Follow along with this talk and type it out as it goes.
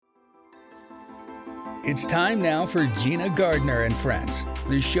It's time now for Gina Gardner and Friends,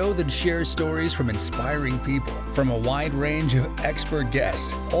 the show that shares stories from inspiring people from a wide range of expert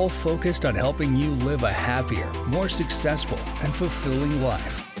guests, all focused on helping you live a happier, more successful, and fulfilling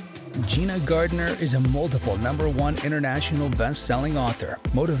life. Gina Gardner is a multiple #1 international best-selling author,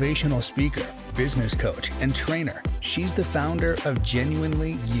 motivational speaker, business coach, and trainer. She's the founder of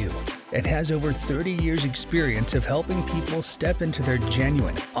Genuinely You and has over 30 years experience of helping people step into their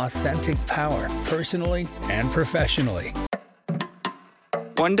genuine, authentic power, personally and professionally.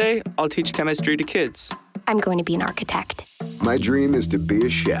 One day, I'll teach chemistry to kids. I'm going to be an architect. My dream is to be a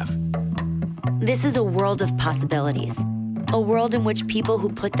chef. This is a world of possibilities. A world in which people who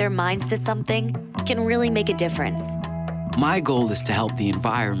put their minds to something can really make a difference. My goal is to help the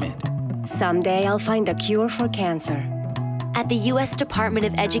environment. Someday I'll find a cure for cancer. At the U.S. Department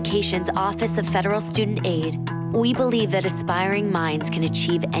of Education's Office of Federal Student Aid, we believe that aspiring minds can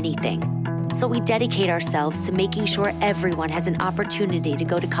achieve anything. So we dedicate ourselves to making sure everyone has an opportunity to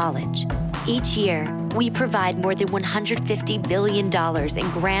go to college. Each year, we provide more than $150 billion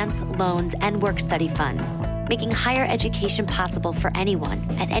in grants, loans, and work-study funds, making higher education possible for anyone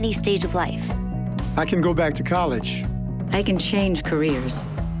at any stage of life. I can go back to college. I can change careers.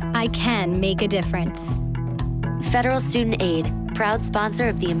 I can make a difference. Federal Student Aid, proud sponsor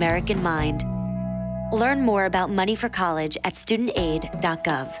of the American Mind. Learn more about money for college at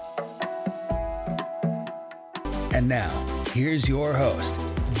studentaid.gov. And now, here's your host,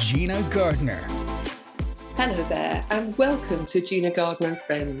 Gina Gardner. Hello there, and welcome to Gina Gardner and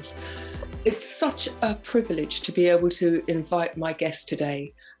Friends. It's such a privilege to be able to invite my guest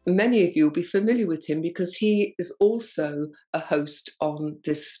today. Many of you will be familiar with him because he is also a host on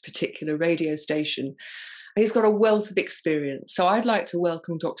this particular radio station. He's got a wealth of experience. So I'd like to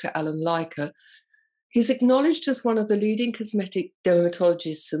welcome Dr. Alan Leica. He's acknowledged as one of the leading cosmetic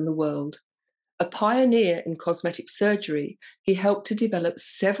dermatologists in the world. A pioneer in cosmetic surgery, he helped to develop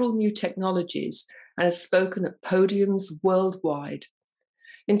several new technologies and has spoken at podiums worldwide.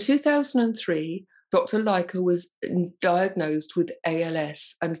 In 2003, Dr. Leica was diagnosed with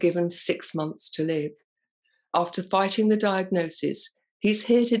ALS and given 6 months to live. After fighting the diagnosis, he's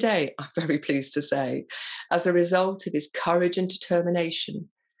here today, I'm very pleased to say, as a result of his courage and determination.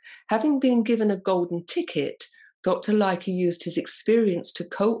 Having been given a golden ticket, Dr. Leica used his experience to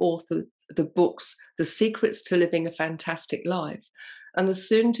co-author the books The Secrets to Living a Fantastic Life and the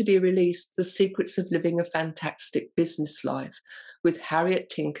soon-to-be-released The Secrets of Living a Fantastic Business Life with Harriet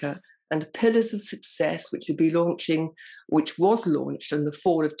Tinker and Pillars of Success, which was launched in the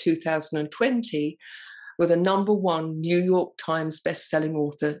fall of 2020 with a #1 New York Times best-selling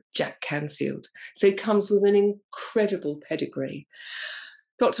author, Jack Canfield. So he comes with an incredible pedigree.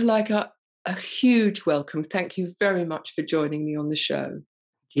 Dr. Leica, a huge welcome. Thank you very much for joining me on the show.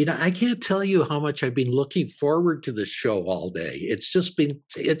 Gina, I can't tell you how much I've been looking forward to this show all day.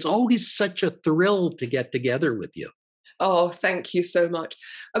 It's always such a thrill to get together with you. Oh, thank you so much.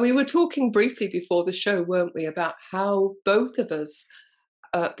 We were talking briefly before the show, weren't we, about how both of us,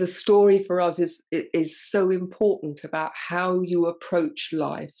 the story for us is so important about how you approach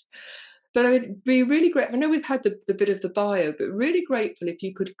life. But it'd be really great. I know we've had the bit of the bio, but really grateful if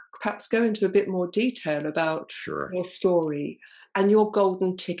you could perhaps go into a bit more detail about your story and your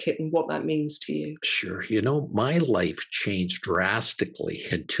golden ticket and what that means to you. Sure. You know, my life changed drastically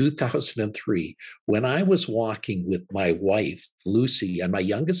in 2003 when I was walking with my wife, Lucy, and my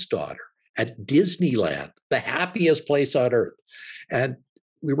youngest daughter at Disneyland, the happiest place on earth. And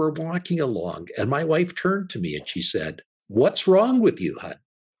we were walking along, and my wife turned to me and she said, "What's wrong with you, hon?"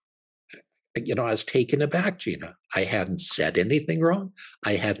 You know, I was taken aback, Gina. I hadn't said anything wrong.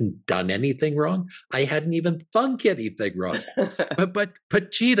 I hadn't done anything wrong. I hadn't even thunk anything wrong.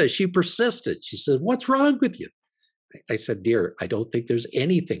 but Gina, she persisted. She said, "What's wrong with you?" I said, "Dear, I don't think there's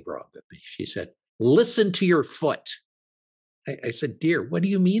anything wrong with me." She said, "Listen to your foot." I said, "Dear, what do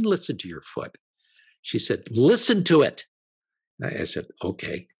you mean listen to your foot?" She said, "Listen to it." I said,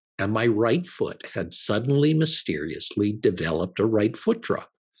 "Okay." And my right foot had suddenly, mysteriously developed a right foot drop.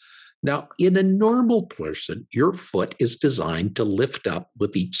 Now, in a normal person, your foot is designed to lift up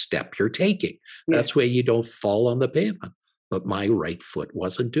with each step you're taking. Yeah. That's why you don't fall on the pavement. But my right foot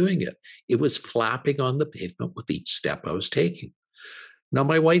wasn't doing it. It was flapping on the pavement with each step I was taking. Now,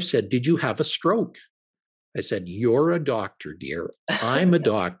 my wife said, "Did you have a stroke?" I said, "You're a doctor, dear. I'm a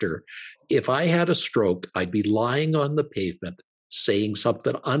doctor. If I had a stroke, I'd be lying on the pavement saying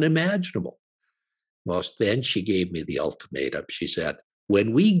something unimaginable." Well, then she gave me the ultimatum. She said,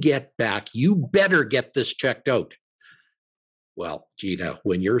 "When we get back, you better get this checked out." Well, Gina,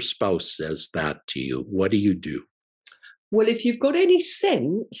 when your spouse says that to you, what do you do? Well, if you've got any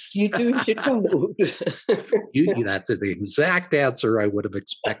sense, you do as you're told. That's the exact answer I would have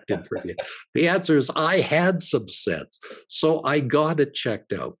expected from you. The answer is I had some sense. So I got it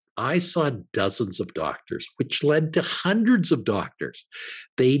checked out. I saw dozens of doctors, which led to hundreds of doctors.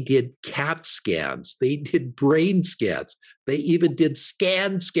 They did CAT scans. They did brain scans. They even did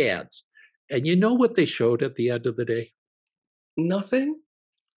scans. And you know what they showed at the end of the day? Nothing?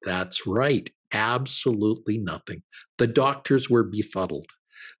 That's right. Absolutely nothing. The doctors were befuddled.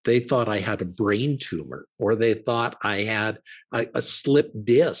 They thought I had a brain tumor, or they thought I had a slipped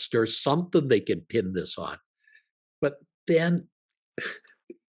disc or something they could pin this on. But then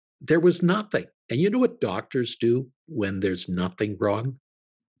there was nothing. And you know what doctors do when there's nothing wrong?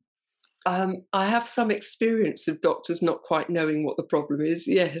 I have some experience of doctors not quite knowing what the problem is,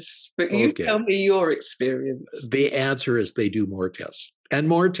 yes. But you tell me your experience. The answer is they do more tests and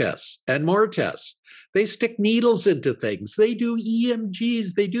more tests and more tests. They stick needles into things. They do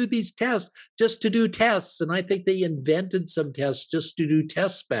EMGs. They do these tests just to do tests. And I think they invented some tests just to do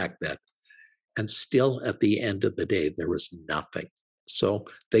tests back then. And still, at the end of the day, there was nothing. So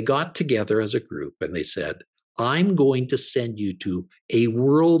they got together as a group and they said, I'm going to send you to a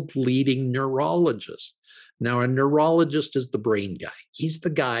world-leading neurologist. Now, a neurologist is the brain guy. He's the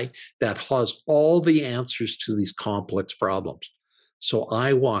guy that has all the answers to these complex problems. So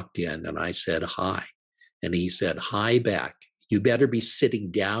I walked in and I said, hi. And he said, hi back. You better be sitting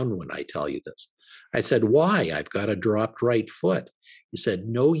down when I tell you this. I said, why? I've got a dropped right foot. He said,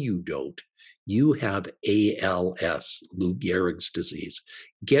 no, you don't. You have ALS, Lou Gehrig's disease.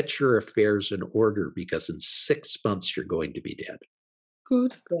 Get your affairs in order because in 6 months you're going to be dead.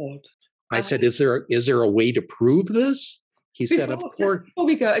 Good God. I said, is there a way to prove this? He said, of course. Before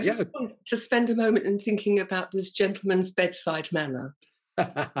we go, I just want to spend a moment in thinking about this gentleman's bedside manner.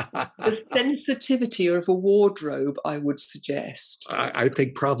 The sensitivity of a wardrobe, I would suggest. I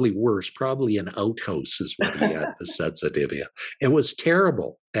think probably worse. Probably an outhouse is what he had, the sensitivity. It was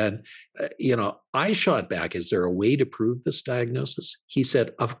terrible. And, I shot back, is there a way to prove this diagnosis? He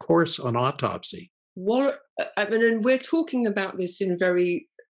said, of course, on autopsy. And we're talking about this in very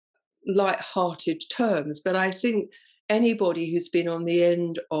light-hearted terms, but I think anybody who's been on the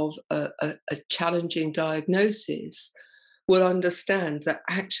end of a challenging diagnosis will understand that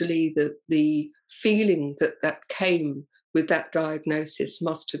actually the feeling that came with that diagnosis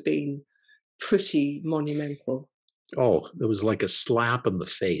must have been pretty monumental. Oh, it was like a slap in the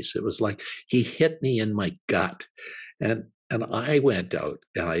face. It was like he hit me in my gut. And I went out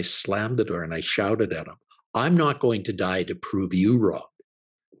and I slammed the door and I shouted at him, I'm not going to die to prove you wrong.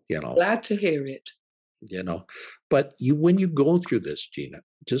 Glad to hear it. But when you go through this, Gina,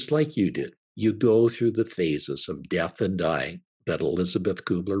 just like you did, you go through the phases of death and dying that Elizabeth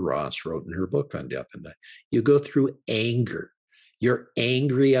Kubler-Ross wrote in her book on death and dying. You go through anger. You're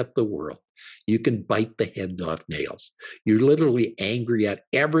angry at the world. You can bite the head off nails. You're literally angry at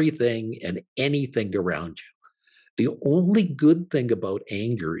everything and anything around you. The only good thing about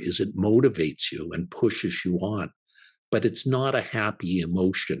anger is it motivates you and pushes you on. But it's not a happy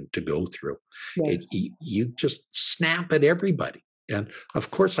emotion to go through. Right. You just snap at everybody. And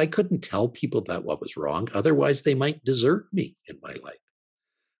of course, I couldn't tell people that what was wrong. Otherwise, they might desert me in my life.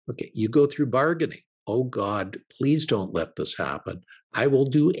 Okay, you go through bargaining. Oh, God, please don't let this happen. I will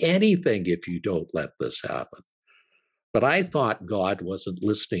do anything if you don't let this happen. But I thought God wasn't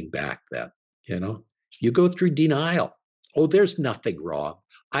listening back then, You go through denial. Oh, there's nothing wrong.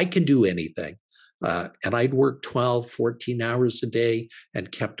 I can do anything. And I'd work 12, 14 hours a day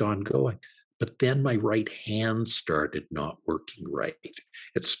and kept on going. But then my right hand started not working right.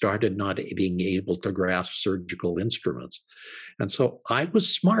 It started not being able to grasp surgical instruments. And so I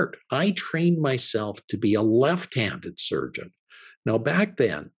was smart. I trained myself to be a left-handed surgeon. Now, back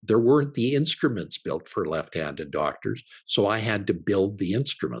then, there weren't the instruments built for left-handed doctors, so I had to build the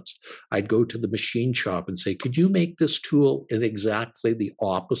instruments. I'd go to the machine shop and say, could you make this tool in exactly the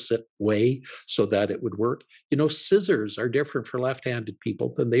opposite way so that it would work? Scissors are different for left-handed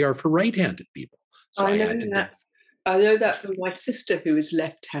people than they are for right-handed people. So I know that from my sister who is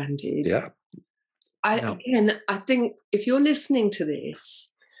left-handed. Yeah. I think if you're listening to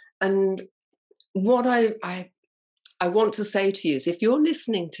this, and what I want to say to you is if you're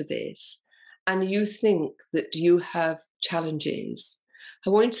listening to this and you think that you have challenges,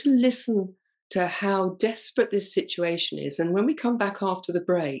 I want you to listen to how desperate this situation is. And when we come back after the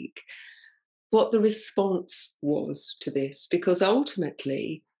break, what the response was to this, because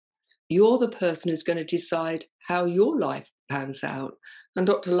ultimately you're the person who's going to decide how your life pans out. And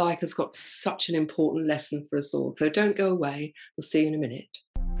Dr. Like has got such an important lesson for us all. So don't go away. We'll see you in a minute.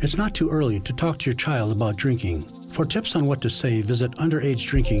 It's not too early to talk to your child about drinking. For tips on what to say, visit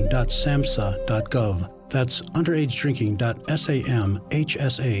underagedrinking.samhsa.gov. That's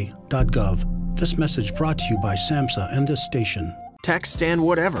underagedrinking.samhsa.gov. This message brought to you by SAMHSA and this station. Text and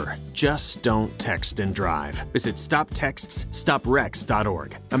whatever. Just don't text and drive. Visit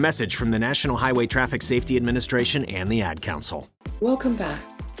StopTextsStopWrecks.org. A message from the National Highway Traffic Safety Administration and the Ad Council. Welcome back.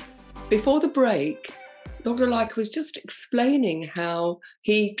 Before the break, Dr. Leica was just explaining how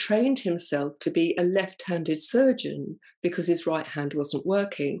he trained himself to be a left-handed surgeon because his right hand wasn't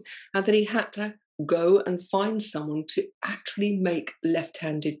working, and that he had to go and find someone to actually make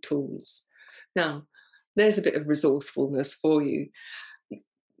left-handed tools. Now, there's a bit of resourcefulness for you.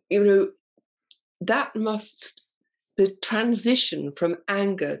 You know, the transition from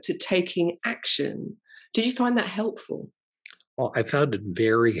anger to taking action, did you find that helpful? Well, I found it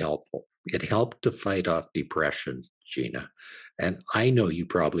very helpful. It helped to fight off depression, Gina. And I know you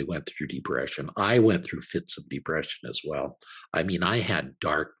probably went through depression. I went through fits of depression as well. I mean, I had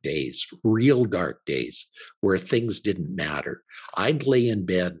dark days, real dark days, where things didn't matter. I'd lay in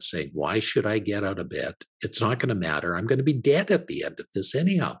bed saying, why should I get out of bed? It's not going to matter. I'm going to be dead at the end of this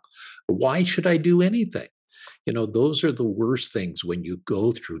anyhow. Why should I do anything? You know, those are the worst things when you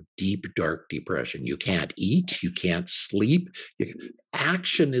go through deep, dark depression. You can't eat, you can't sleep.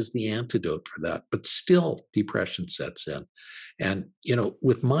 Action is the antidote for that, but still depression sets in. And, you know,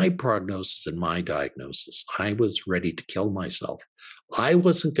 with my prognosis and my diagnosis, I was ready to kill myself. I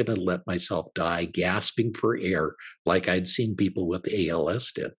wasn't going to let myself die gasping for air like I'd seen people with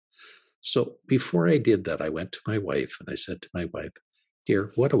ALS did. So before I did that, I went to my wife and I said to my wife,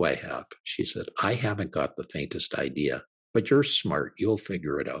 dear, what do I have? She said, I haven't got the faintest idea, but you're smart. You'll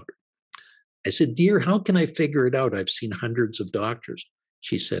figure it out. I said, dear, how can I figure it out? I've seen hundreds of doctors.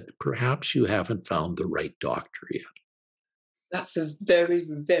 She said, perhaps you haven't found the right doctor yet. That's a very,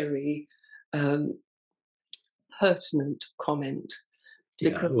 very pertinent comment.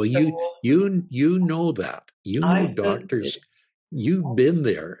 Yeah, well, you know that. You know doctors. You've been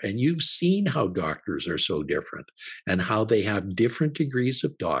there and you've seen how doctors are so different and how they have different degrees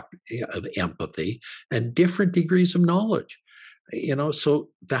of empathy and different degrees of knowledge. You know, so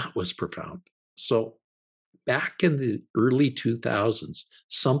that was profound. So back in the early 2000s,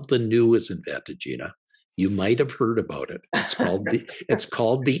 something new was invented, Gina. You might have heard about it. It's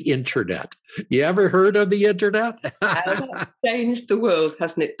called the internet. You ever heard of the internet? It's changed the world,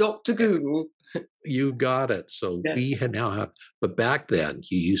 hasn't it? Dr. Google. You got it. So we now have, but back then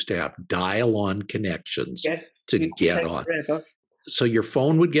you used to have dial-on connections to get on. Forever. So your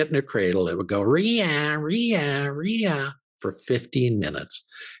phone would get in a cradle. It would go, Ria, Ria, Ria for 15 minutes.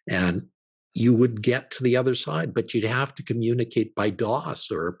 And you would get to the other side, but you'd have to communicate by DOS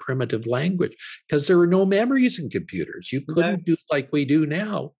or a primitive language because there were no memories in computers. You couldn't do like we do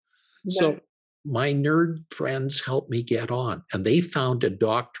now. No. So my nerd friends helped me get on, and they found a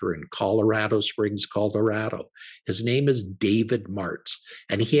doctor in Colorado Springs, Colorado. His name is David Martz,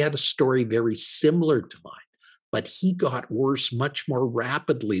 and he had a story very similar to mine, but he got worse much more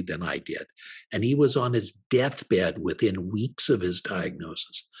rapidly than I did, and he was on his deathbed within weeks of his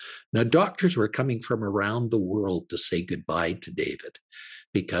diagnosis. Now, doctors were coming from around the world to say goodbye to David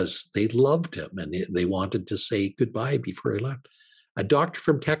because they loved him, and they wanted to say goodbye before he left. A doctor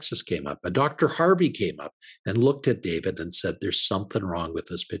from Texas came up, a Dr. Harvey came up and looked at David and said, there's something wrong with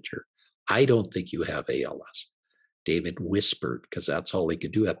this picture. I don't think you have ALS. David whispered, because that's all he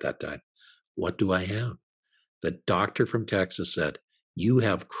could do at that time. What do I have? The doctor from Texas said, you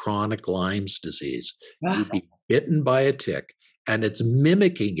have chronic Lyme's disease. You'd be bitten by a tick and it's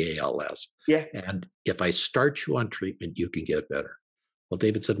mimicking ALS. Yeah. And if I start you on treatment, you can get better. Well,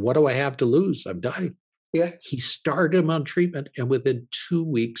 David said, what do I have to lose? I'm dying. Yeah. He started him on treatment, and within 2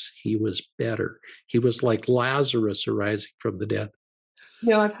 weeks, he was better. He was like Lazarus arising from the dead.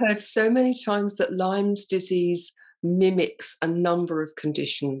 You know, I've heard so many times that Lyme's disease mimics a number of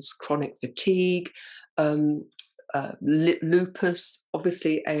conditions, chronic fatigue, lupus,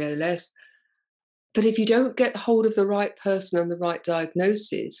 obviously ALS. But if you don't get hold of the right person and the right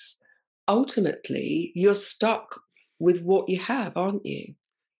diagnosis, ultimately, you're stuck with what you have, aren't you?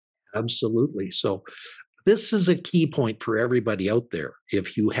 Absolutely. So this is a key point for everybody out there.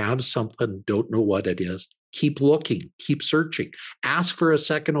 If you have something, don't know what it is, keep looking, keep searching, ask for a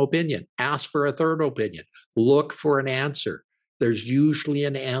second opinion, ask for a third opinion, look for an answer. There's usually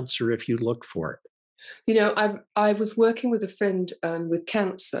an answer if you look for it. You know, I was working with a friend with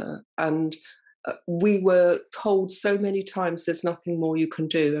cancer, and we were told so many times there's nothing more you can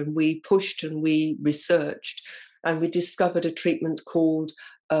do. And we pushed and we researched, and we discovered a treatment called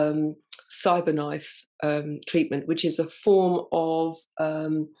CyberKnife treatment, which is a form of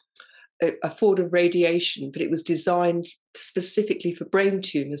radiation, but it was designed specifically for brain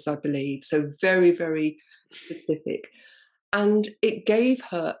tumours, I believe. So very, very specific. And it gave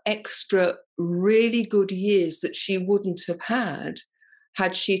her extra really good years that she wouldn't have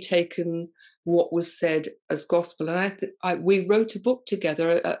had she taken what was said as gospel. And we wrote a book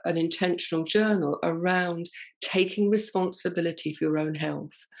together, an intentional journal around taking responsibility for your own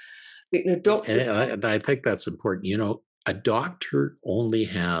health. And I think that's important. You know, a doctor only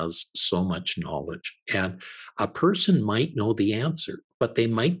has so much knowledge, and a person might know the answer, but they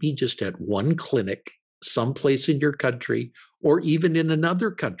might be just at one clinic someplace in your country or even in another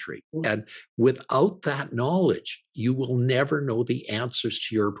country. And without that knowledge, you will never know the answers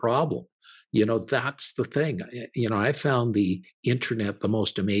to your problem. You know, that's the thing. You know, I found the internet the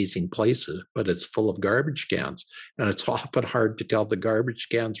most amazing places, but it's full of garbage cans. And it's often hard to tell the garbage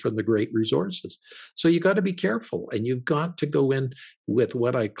cans from the great resources. So you got to be careful. And you've got to go in with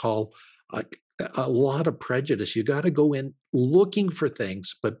what I call a lot of prejudice. You got to go in looking for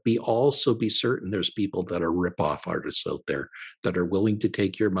things, but also be certain there's people that are rip-off artists out there that are willing to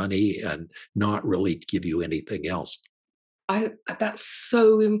take your money and not really give you anything else. That's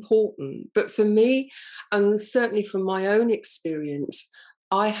so important. But for me, and certainly from my own experience,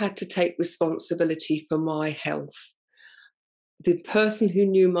 I had to take responsibility for my health. The person who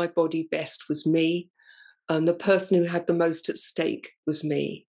knew my body best was me, and the person who had the most at stake was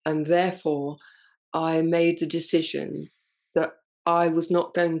me. And therefore, I made the decision that I was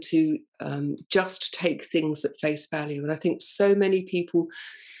not going to just take things at face value. And I think so many people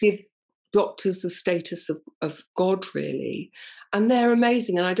give doctors the status of God, really. And they're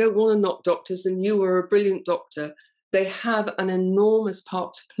amazing. And I don't want to knock doctors, and you were a brilliant doctor. They have an enormous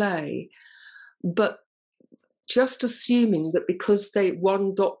part to play. But just assuming that because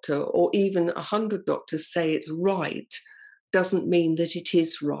one doctor or even 100 doctors say it's right, doesn't mean that it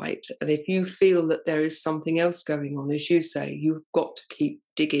is right. And if you feel that there is something else going on, as you say, you've got to keep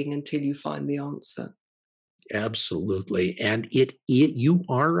digging until you find the answer. Absolutely. And you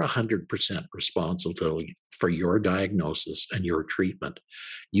are 100% responsible for your diagnosis and your treatment.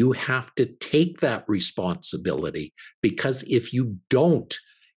 You have to take that responsibility, because if you don't,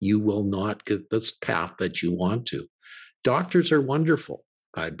 you will not get this path that you want to. Doctors are wonderful.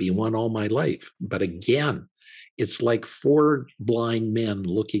 I've been one all my life. But again, it's like four blind men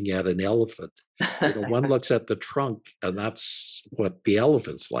looking at an elephant. You know, one looks at the trunk, and that's what the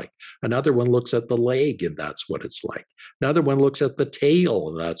elephant's like. Another one looks at the leg, and that's what it's like. Another one looks at the tail,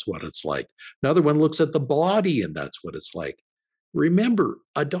 and that's what it's like. Another one looks at the body, and that's what it's like. Remember,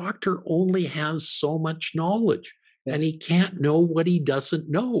 a doctor only has so much knowledge, and he can't know what he doesn't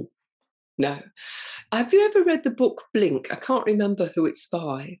know. No. Have you ever read the book Blink? I can't remember who it's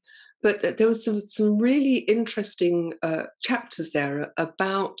by. But there was some really interesting chapters there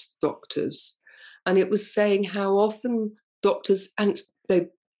about doctors. And it was saying how often doctors, and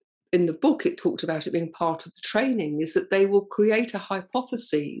in the book it talked about it being part of the training, is that they will create a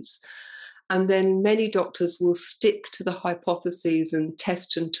hypothesis. And then many doctors will stick to the hypotheses and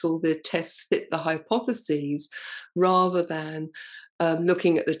test until the tests fit the hypotheses, rather than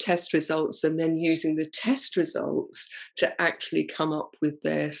looking at the test results and then using the test results to actually come up with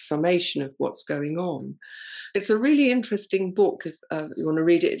their summation of what's going on. It's a really interesting book if you want to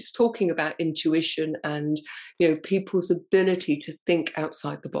read it. It's talking about intuition and, you know, people's ability to think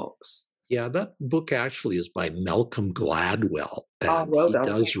outside the box. Yeah, that book actually is by Malcolm Gladwell. And well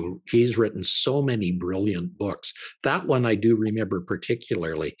done. He's written so many brilliant books. That one I do remember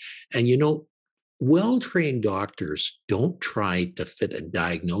particularly. And, you know, well-trained doctors don't try to fit a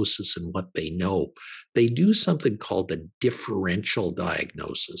diagnosis in what they know. They do something called a differential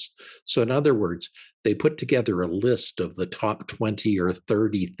diagnosis. So in other words, they put together a list of the top 20 or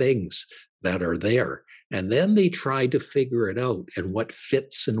 30 things that are there, and then they try to figure it out and what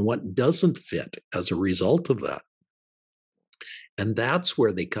fits and what doesn't fit as a result of that. And that's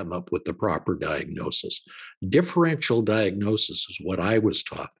where they come up with the proper diagnosis. Differential diagnosis is what I was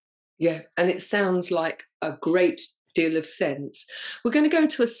taught. Yeah, and it sounds like a great deal of sense. We're going to go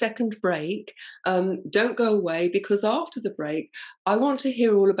to a second break. Don't go away, because after the break, I want to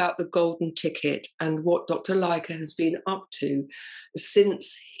hear all about the golden ticket and what Dr. Leica has been up to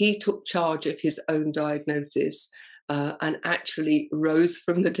since he took charge of his own diagnosis and actually rose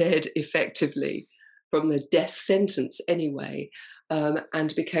from the dead effectively, from the death sentence anyway,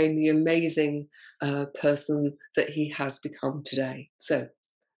 and became the amazing person that he has become today. So,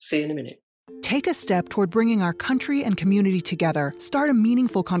 see you in a minute. Take a step toward bringing our country and community together. Start a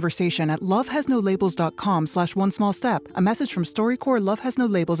meaningful conversation at lovehasnolabels.com/onesmallstep. A message from StoryCorps, Love Has No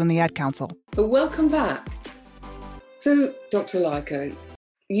Labels, and the Ad Council. Welcome back. So, Dr. Lyko,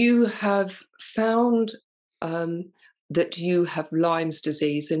 you have found that you have Lyme's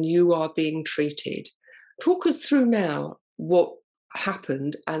disease and you are being treated. Talk us through now what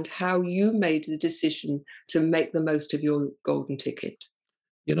happened and how you made the decision to make the most of your golden ticket.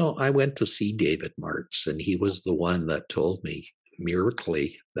 I went to see David Martz, and he was the one that told me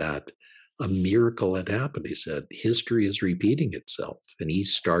miraculously that a miracle had happened. He said, history is repeating itself. And he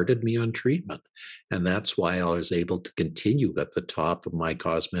started me on treatment. And that's why I was able to continue at the top of my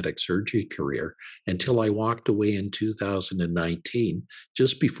cosmetic surgery career until I walked away in 2019,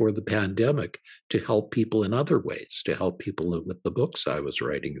 just before the pandemic, to help people in other ways, to help people with the books I was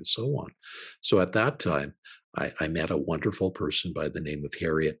writing and so on. So at that time, I met a wonderful person by the name of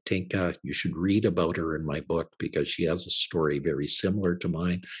Harriet Tinka. You should read about her in my book because she has a story very similar to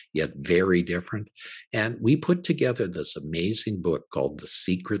mine, yet very different. And we put together this amazing book called The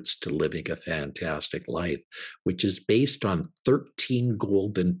Secrets to Living a Fantastic Life, which is based on 13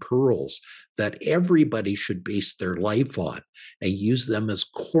 golden pearls that everybody should base their life on and use them as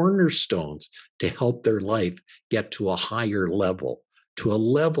cornerstones to help their life get to a higher level, to a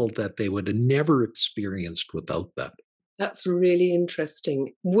level that they would have never experienced without that. That's really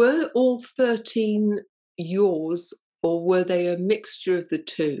interesting. Were all 13 yours, or were they a mixture of the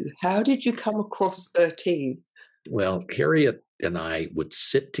two? How did you come across 13? Well, Harriet and I would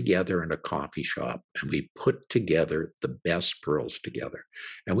sit together in a coffee shop and we put together the best pearls together.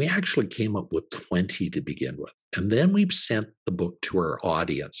 And we actually came up with 20 to begin with. And then we sent the book to our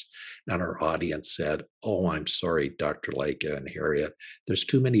audience. And our audience said, "Oh, I'm sorry, Dr. Lyko and Harriet, there's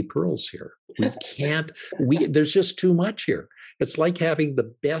too many pearls here. We can't, there's just too much here. It's like having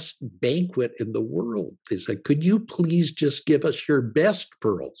the best banquet in the world." They said, "Could you please just give us your best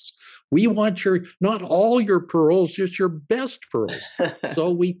pearls? We want not all your pearls, just your best pearls."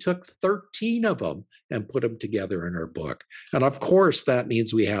 So we took 13 of them and put them together in our book. And of course, that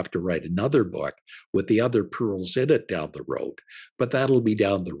means we have to write another book with the other pearls in it down the road. But that'll be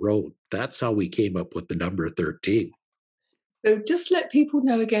down the road. That's how we came up with the number 13. So just let people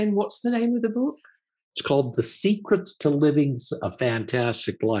know again, what's the name of the book? It's called The Secrets to Living a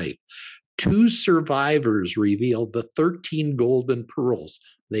Fantastic Life. 2 survivors reveal the 13 golden pearls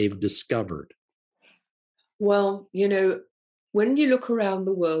they've discovered. Well, when you look around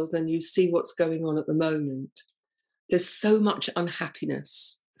the world and you see what's going on at the moment, there's so much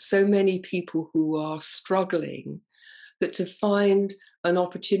unhappiness, so many people who are struggling, that to find an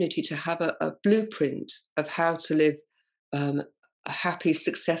opportunity to have a blueprint of how to live a happy,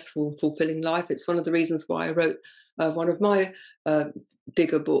 successful, fulfilling life. It's one of the reasons why I wrote one of my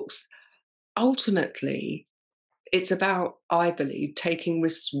bigger books. Ultimately, it's about, I believe, taking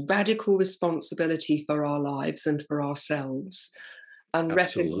radical responsibility for our lives and for ourselves, and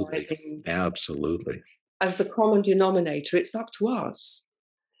recognizing Absolutely. as the common denominator, it's up to us.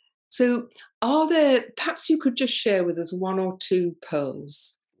 So perhaps you could just share with us 1 or 2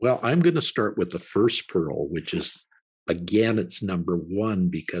 pearls? Well, I'm going to start with the first pearl, which is, again, it's number 1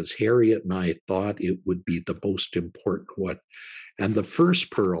 because Harriet and I thought it would be the most important one. And the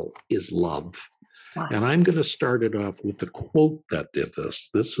first pearl is love. Wow. And I'm going to start it off with the quote that did this.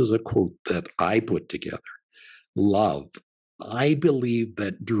 This is a quote that I put together. "Love. I believe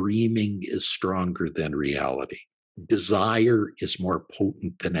that dreaming is stronger than reality. Desire is more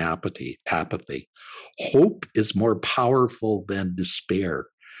potent than apathy. Hope is more powerful than despair.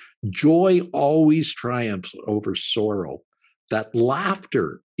 Joy always triumphs over sorrow. That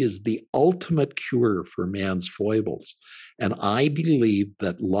laughter is the ultimate cure for man's foibles. And I believe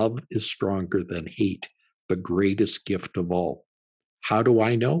that love is stronger than hate, the greatest gift of all. How do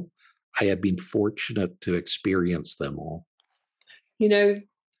I know? I have been fortunate to experience them all."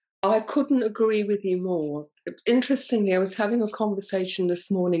 I couldn't agree with you more. Interestingly, I was having a conversation this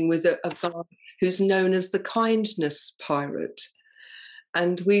morning with a guy who's known as the kindness pirate.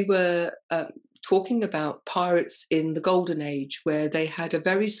 And we were talking about pirates in the Golden Age, where they had a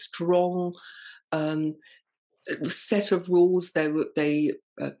very strong set of rules. The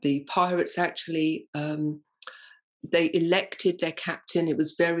pirates actually, they elected their captain. It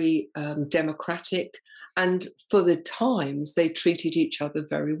was very democratic. And for the times, they treated each other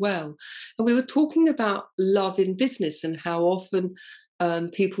very well. And we were talking about love in business and how often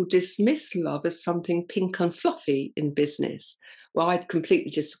people dismiss love as something pink and fluffy in business. Well, I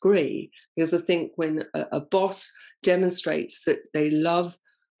completely disagree, because I think when a boss demonstrates that they love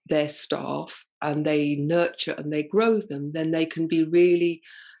their staff and they nurture and they grow them, then they can be really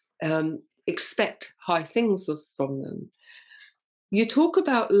expect high things from them. You talk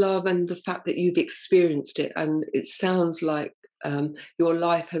about love and the fact that you've experienced it, and it sounds like your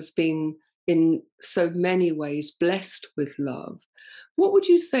life has been in so many ways blessed with love. What would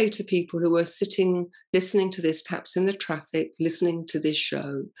you say to people who are sitting, listening to this, perhaps in the traffic, listening to this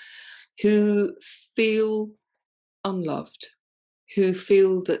show, who feel unloved, who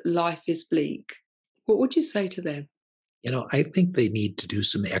feel that life is bleak? What would you say to them? I think they need to do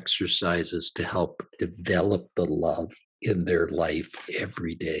some exercises to help develop the love in their life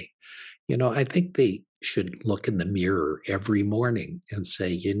every day. I think they should look in the mirror every morning and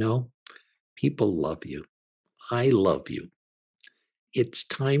say, people love you. I love you. It's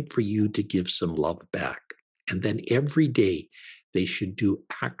time for you to give some love back. And then every day they should do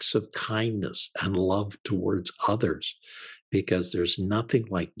acts of kindness and love towards others, because there's nothing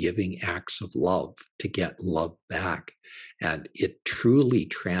like giving acts of love to get love back. And it truly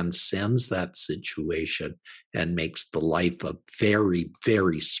transcends that situation and makes the life a very,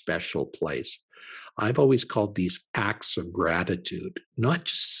 very special place. I've always called these acts of gratitude, not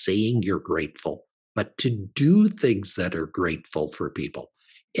just saying you're grateful, but to do things that are grateful for people.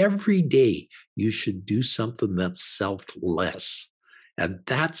 Every day you should do something that's selfless. And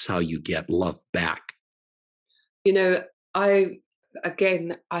that's how you get love back. I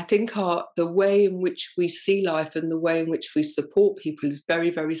think the way in which we see life and the way in which we support people is very,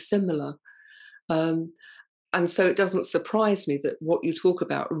 very similar. And so it doesn't surprise me that what you talk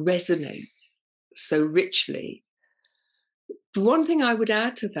about resonates so richly. The one thing I would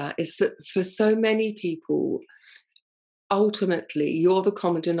add to that is that for so many people, ultimately, you're the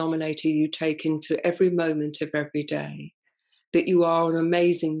common denominator you take into every moment of every day. That you are an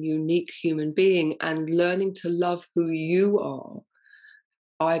amazing, unique human being, and learning to love who you are,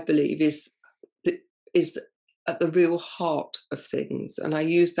 I believe, is at the real heart of things. And I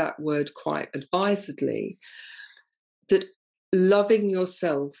use that word quite advisedly, that loving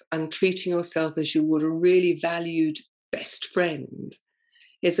yourself and treating yourself as you would a really valued best friend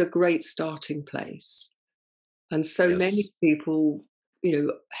is a great starting place. And so many people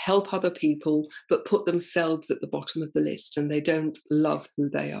help other people, but put themselves at the bottom of the list, and they don't love who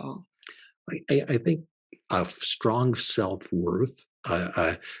they are. I think a strong self-worth,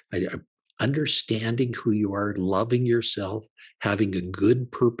 understanding who you are, loving yourself, having a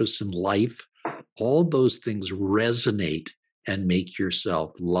good purpose in life, all those things resonate and make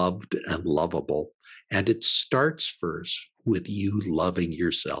yourself loved and lovable. And it starts first with you loving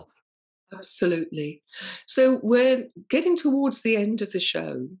yourself. Absolutely. So we're getting towards the end of the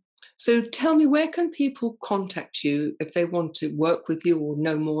show. So tell me, where can people contact you if they want to work with you or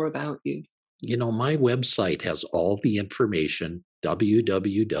know more about you? My website has all the information,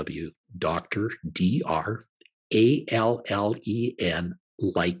 www.drallen,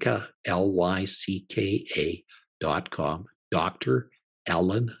 Lycka, Lycka.com,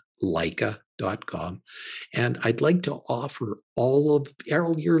 drallenlycka.com. And I'd like to offer all of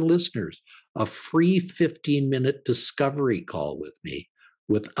your listeners a free 15-minute discovery call with me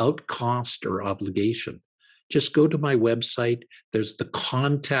without cost or obligation. Just go to my website. There's the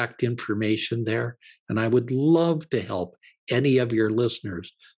contact information there. And I would love to help any of your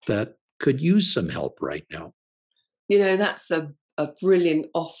listeners that could use some help right now. That's a brilliant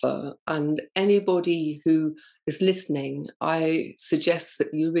offer. And anybody who is listening, I suggest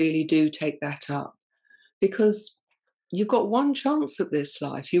that you really do take that up, because you've got one chance at this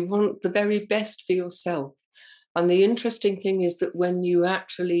life. You want the very best for yourself. And the interesting thing is that when you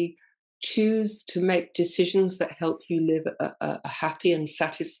actually choose to make decisions that help you live a happy and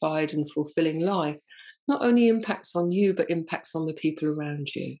satisfied and fulfilling life, not only impacts on you, but impacts on the people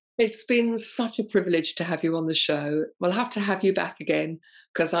around you. It's been such a privilege to have you on the show. We'll have to have you back again,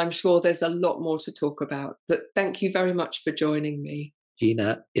 because I'm sure there's a lot more to talk about. But thank you very much for joining me.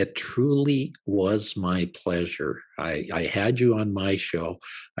 Gina, it truly was my pleasure. I had you on my show.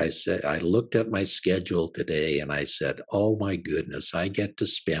 I looked at my schedule today and I said, oh my goodness, I get to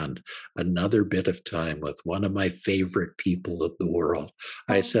spend another bit of time with one of my favorite people in the world.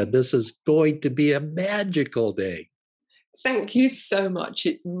 I said, this is going to be a magical day. Thank you so much.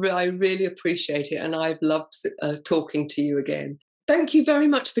 I really appreciate it. And I've loved talking to you again. Thank you very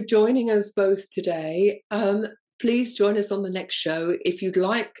much for joining us both today. Please join us on the next show. If you'd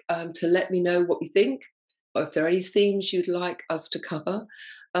like to let me know what you think, or if there are any themes you'd like us to cover,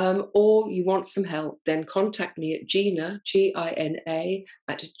 or you want some help, then contact me at Gina, Gina,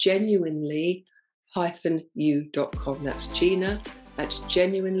 at genuinely-u.com. That's Gina at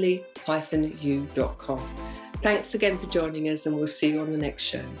genuinely-u.com. Thanks again for joining us, and we'll see you on the next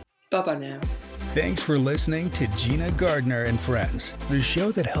show. Bye-bye now. Thanks for listening to Gina Gardner and Friends, the show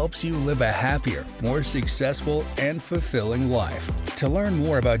that helps you live a happier, more successful, and fulfilling life. To learn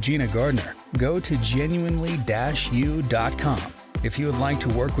more about Gina Gardner, go to genuinely-u.com. If you would like to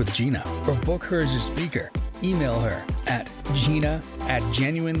work with Gina or book her as a speaker, email her at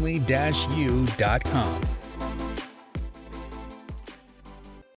gina@genuinely-u.com.